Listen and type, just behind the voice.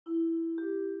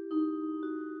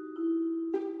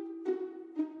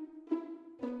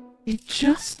It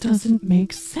just doesn't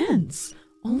make sense.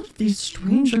 All of these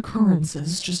strange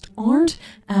occurrences just aren't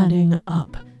adding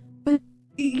up. But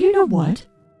you know what?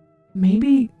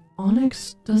 Maybe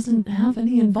Onyx doesn't have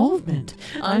any involvement.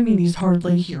 I mean, he's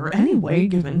hardly here anyway,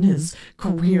 given his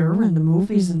career and the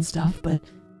movies and stuff, but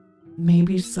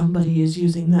maybe somebody is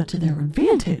using that to their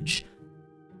advantage.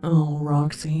 Oh,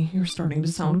 Roxy, you're starting to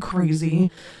sound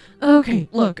crazy. Okay,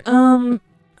 look,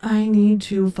 I need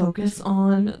to focus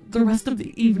on the rest of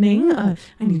the evening. I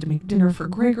need to make dinner for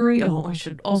Gregory. Oh, I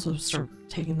should also start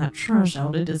taking that trash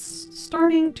out. It is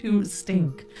starting to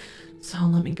stink. So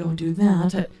let me go do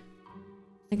that.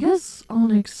 I guess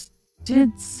Onyx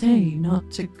did say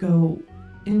not to go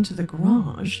into the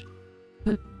garage.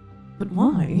 But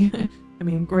why? I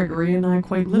mean, Gregory and I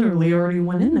quite literally already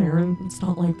went in there, and it's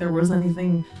not like there was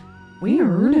anything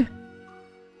weird.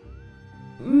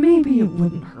 Maybe it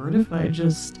wouldn't hurt if I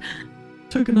just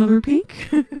took another peek.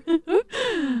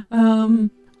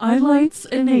 Highlights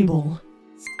enable.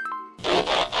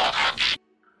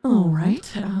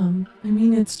 Alright, I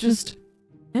mean, it's just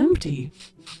empty.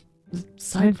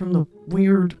 Aside from the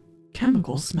weird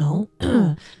chemical smell.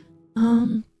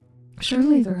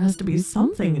 Surely there has to be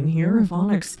something in here if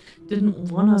Onyx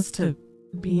didn't want us to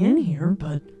be in here,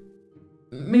 but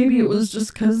maybe it was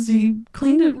just because he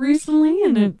cleaned it recently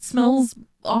and it smells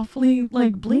awfully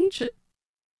like bleach.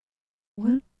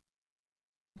 What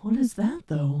is that,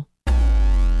 though?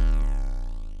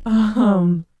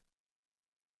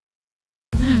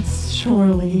 That's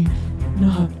surely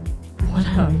not what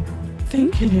I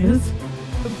think it is,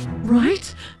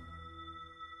 right?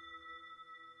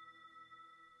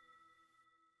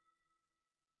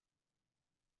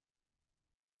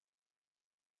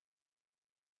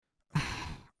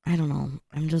 I don't know.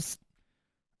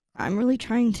 I'm really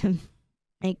trying to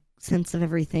make sense of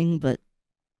everything, but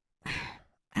I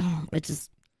don't know. It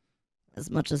just, as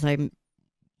much as I'm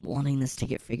wanting this to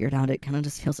get figured out, it kind of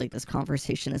just feels like this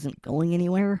conversation isn't going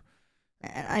anywhere.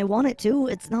 And I want it to.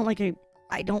 It's not like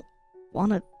I don't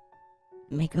want to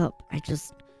make up. I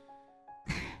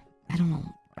don't know.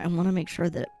 I want to make sure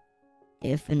that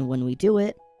if and when we do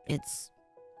it, it's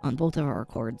on both of our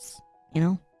accords, you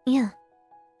know? Yeah,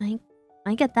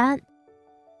 I get that.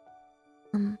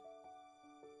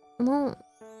 Well,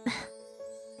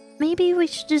 maybe we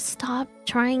should just stop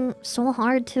trying so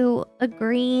hard to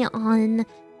agree on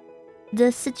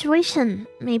the situation.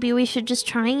 Maybe we should just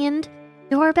try and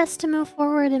do our best to move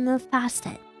forward and move past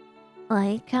it.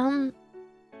 Like,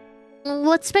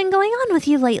 what's been going on with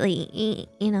you lately?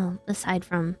 You know, aside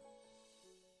from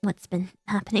what's been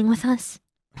happening with us?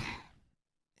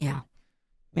 Yeah,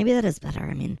 maybe that is better.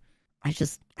 I mean, I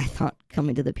thought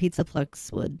coming to the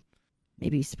Pizzaplex would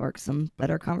maybe spark some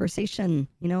better conversation,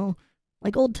 you know,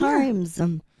 like old times. Yeah.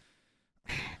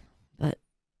 But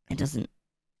it doesn't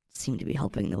seem to be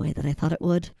helping the way that I thought it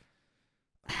would.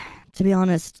 To be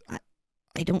honest,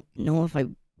 I don't know if I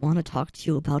want to talk to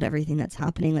you about everything that's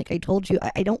happening. Like I told you,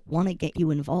 I don't want to get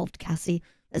you involved, Cassie.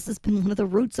 This has been one of the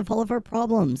roots of all of our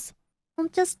problems. Well,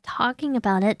 just talking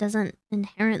about it doesn't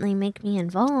inherently make me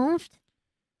involved.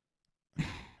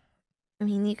 I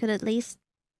mean, you could at least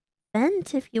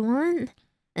vent if you want.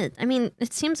 I mean,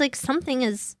 it seems like something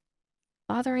is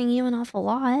bothering you an awful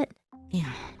lot.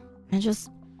 Yeah,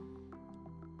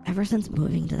 ever since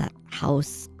moving to that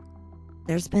house,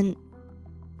 there's been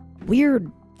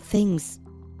weird things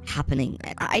happening.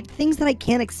 Things that I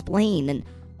can't explain, and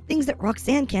things that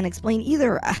Roxanne can't explain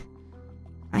either.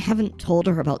 I haven't told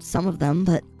her about some of them,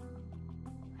 but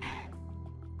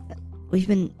we've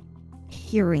been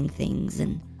hearing things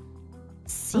and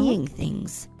seeing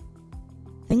things.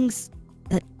 Things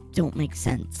that don't make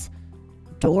sense.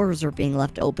 Doors are being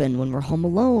left open when we're home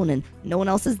alone and no one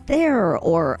else is there,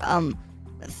 or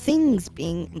things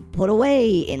being put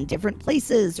away in different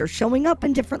places or showing up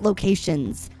in different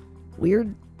locations.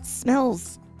 Weird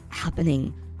smells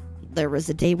happening. There was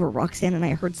a day where Roxanne and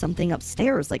I heard something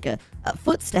upstairs, like a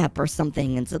footstep or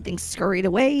something, and something scurried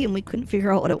away and we couldn't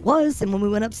figure out what it was, and when we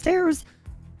went upstairs,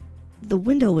 the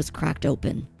window was cracked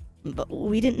open, but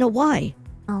we didn't know why.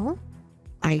 Oh?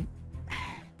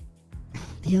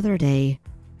 The other day,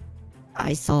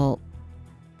 I saw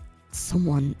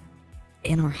someone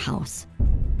in our house.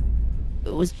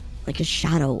 It was like a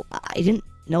shadow. I didn't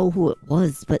know who it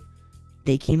was, but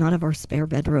they came out of our spare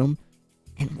bedroom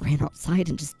and ran outside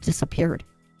and just disappeared.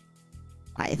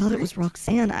 I thought it was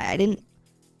Roxanne. I didn't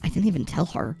even tell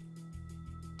her.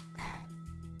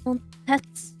 Well,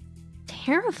 that's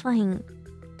terrifying,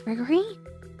 Gregory.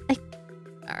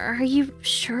 Are you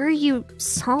sure you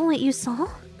saw what you saw?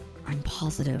 I'm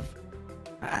positive.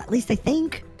 At least I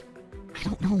think. I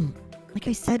don't know. Like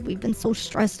I said, we've been so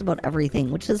stressed about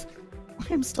everything, which is why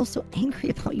I'm still so angry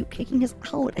about you kicking us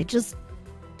out. I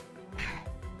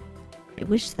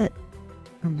wish that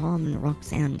her mom and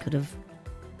Roxanne could have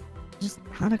just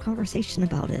had a conversation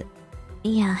about it.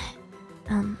 Yeah.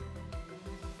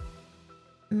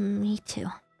 Me too.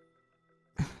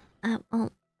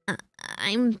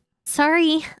 I'm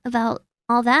sorry about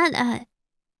all that.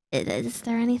 Is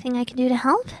there anything I can do to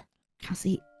help?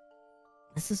 Cassie,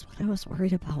 this is what I was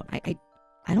worried about. I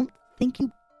don't think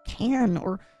you can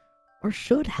or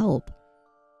should help.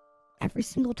 Every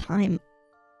single time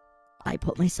I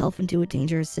put myself into a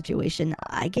dangerous situation,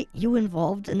 I get you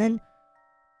involved, and then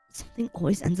something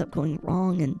always ends up going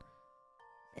wrong, and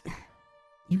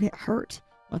you get hurt,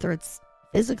 whether it's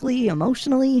physically,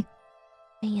 emotionally.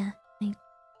 Yeah,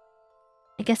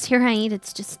 I guess you're right.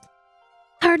 It's just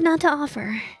hard not to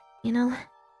offer, you know?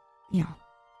 Yeah.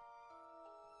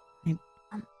 I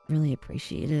really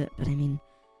appreciate it, but I mean,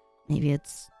 maybe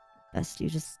it's best you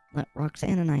just let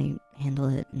Roxanne and I handle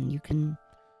it, and you can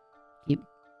keep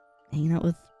hanging out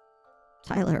with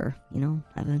Tyler,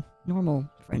 have a normal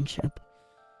friendship.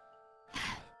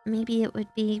 Maybe it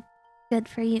would be good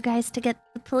for you guys to get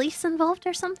the police involved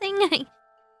or something.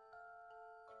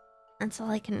 That's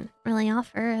all I can really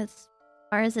offer as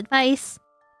far as advice.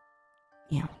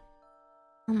 Yeah.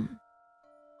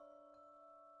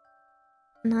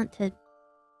 Not to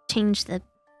change the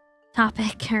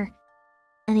topic or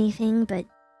anything, but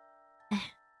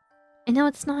I know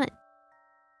it's not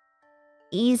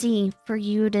easy for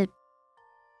you to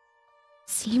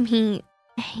see me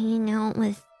hanging out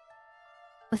with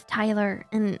Tyler,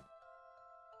 and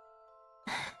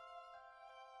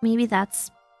maybe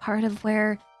that's part of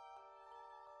where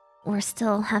we're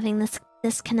still having this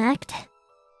disconnect.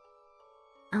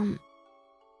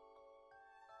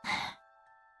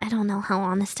 I don't know how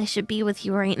honest I should be with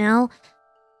you right now.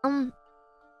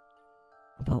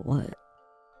 About what?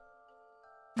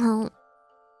 Well,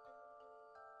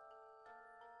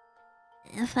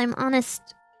 if I'm honest,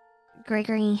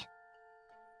 Gregory,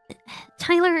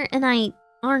 Tyler and I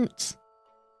aren't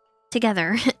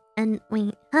together, and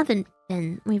we haven't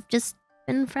been. We've just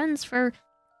been friends for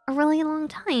a really long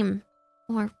time.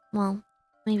 Or, well,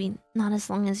 maybe not as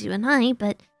long as you and I,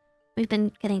 but we've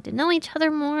been getting to know each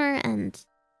other more, and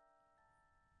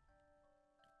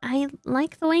I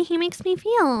like the way he makes me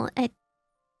feel.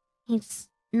 He's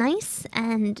nice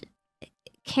and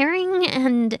caring,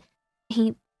 and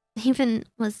he even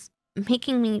was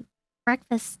making me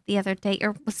breakfast the other day,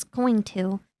 or was going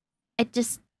to. I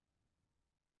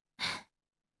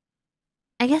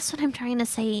guess what I'm trying to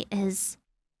say is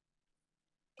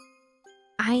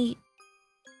I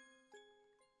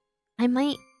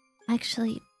might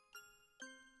actually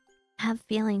have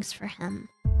feelings for him.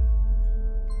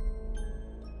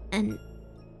 And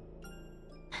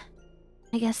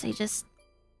I guess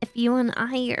if you and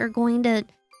I are going to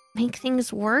make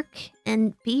things work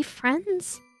and be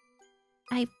friends,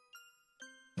 I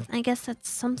guess that's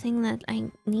something that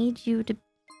I need you to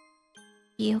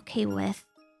be okay with.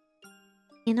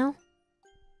 You know?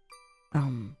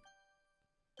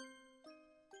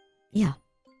 Yeah.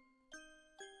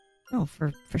 No,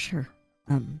 for sure.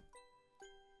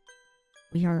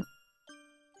 We aren't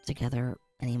together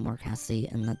anymore, Cassie,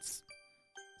 and that's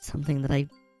something that I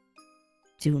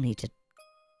do need to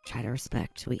try to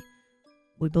respect. We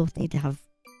both need to have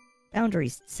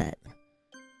boundaries set.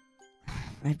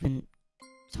 I've been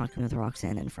talking with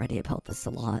Roxanne and Freddie about this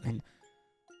a lot, and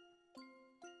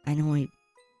I know I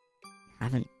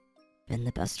haven't been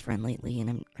the best friend lately,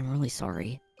 and I'm really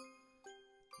sorry.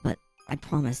 But I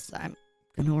promise I'm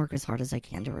gonna work as hard as I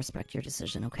can to respect your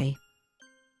decision, okay?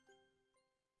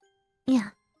 Yeah.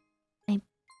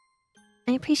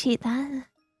 I appreciate that.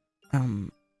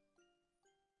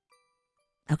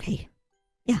 Okay.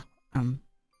 Yeah,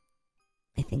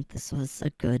 I think this was a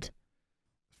good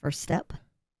first step.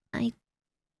 I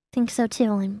think so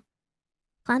too. I'm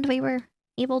glad we were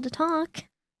able to talk.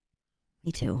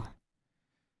 Me too.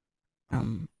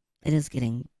 It is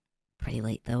getting pretty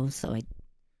late though, so I'm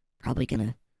probably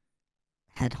gonna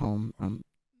head home.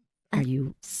 Are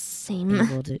you Same.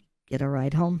 able to get a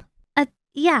ride home?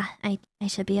 Yeah, I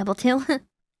should be able to.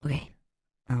 Okay.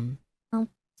 I'll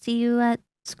see you at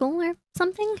school or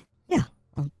something? Yeah,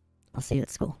 I'll see you at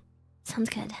school. Sounds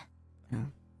good.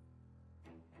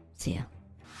 See ya.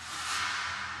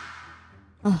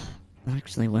 Oh, that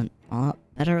actually went a lot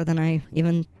better than I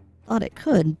even thought it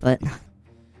could, but...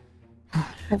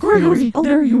 Gregory,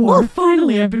 there you are.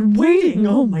 Finally, I've been waiting.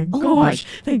 Oh my gosh.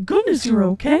 Thank goodness you're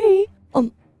okay.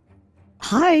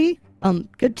 Hi.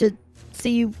 Good to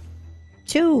see you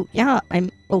too. Yeah,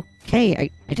 I'm okay.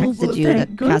 I texted you that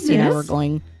thank Cassie and I were goodness.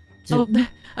 going to Oh,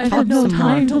 I've talk had no some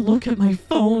time more. to look at my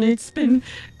phone. It's been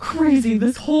crazy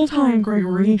this whole time,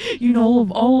 Gregory. You know of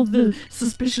all of the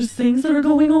suspicious things that are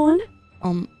going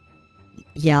on?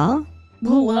 Yeah?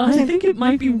 Well, I think it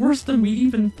might be worse than we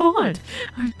even thought.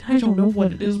 I don't know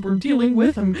what it is we're dealing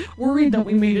with. I'm worried that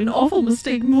we made an awful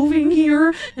mistake moving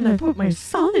here, and I put my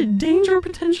son in danger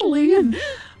potentially, and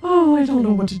I don't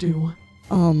know what to do.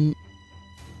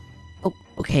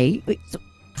 Okay. Wait, so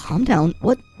calm down.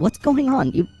 What's going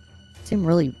on? You seem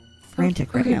really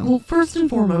frantic right Okay, now. well, first and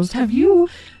foremost, have you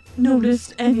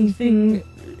noticed anything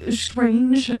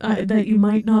strange that you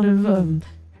might not have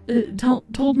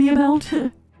told me about?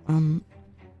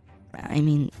 I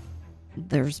mean,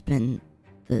 there's been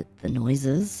the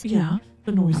noises, Yeah,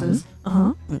 the noises.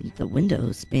 Uh-huh. the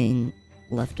windows being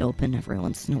left open every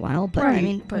once in a while, but Right, I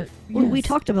mean, but we yes.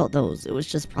 talked about those. It was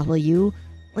just probably you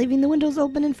leaving the windows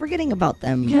open and forgetting about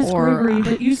them. Yes, or Gregory,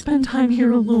 but you spend time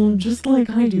here alone just like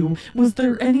I do. Was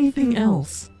there anything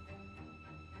else?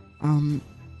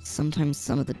 sometimes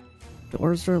some of the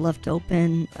doors are left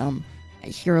open. I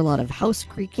hear a lot of house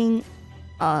creaking.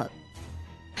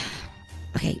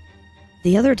 Okay,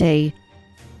 the other day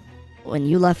when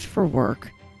you left for work,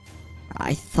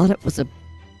 I thought it was a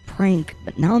prank,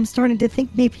 but now I'm starting to think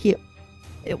maybe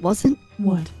it wasn't.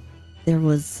 What? There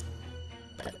was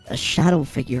a shadow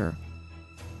figure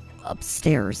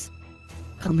upstairs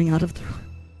coming out of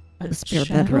the spare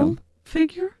shadow bedroom.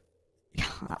 figure? Yeah,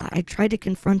 I tried to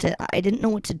confront it. I didn't know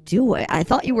what to do. I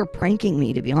thought you were pranking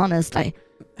me, to be honest.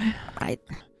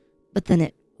 But then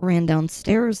it ran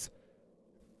downstairs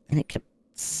and it kept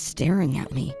staring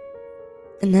at me.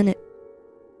 And then it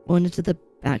went into the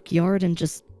backyard and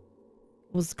just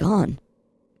was gone.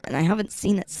 And I haven't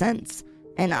seen it since.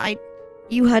 And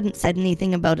you hadn't said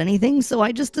anything about anything, so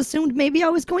I just assumed maybe I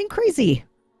was going crazy.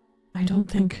 I don't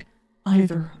think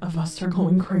either of us are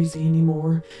going crazy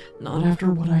anymore. Not after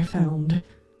what I found.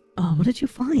 What did you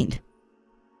find?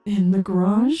 In the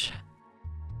garage,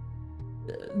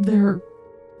 there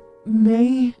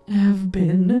may have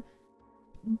been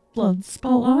blood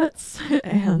spots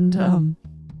and,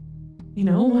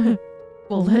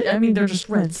 well, I mean, they're just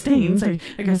red stains. I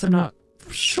guess I'm not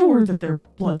sure that they're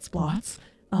blood spots.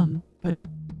 But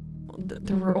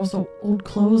there were also old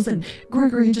clothes, and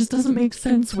Gregory, it just doesn't make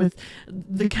sense with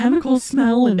the chemical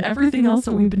smell and everything else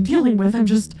that we've been dealing with.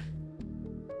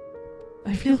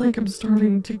 I feel like I'm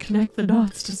starting to connect the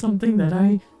dots to something that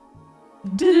I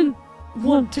didn't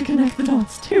want to connect the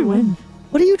dots to, and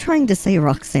What are you trying to say,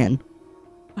 Roxanne?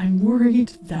 I'm worried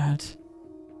that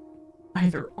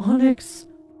either Onyx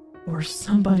or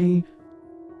somebody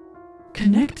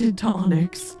connected to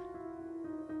Onyx.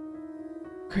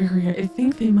 Gregory, I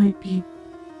think they might be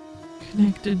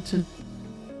connected to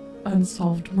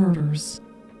unsolved murders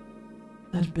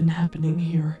that have been happening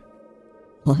here.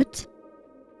 What?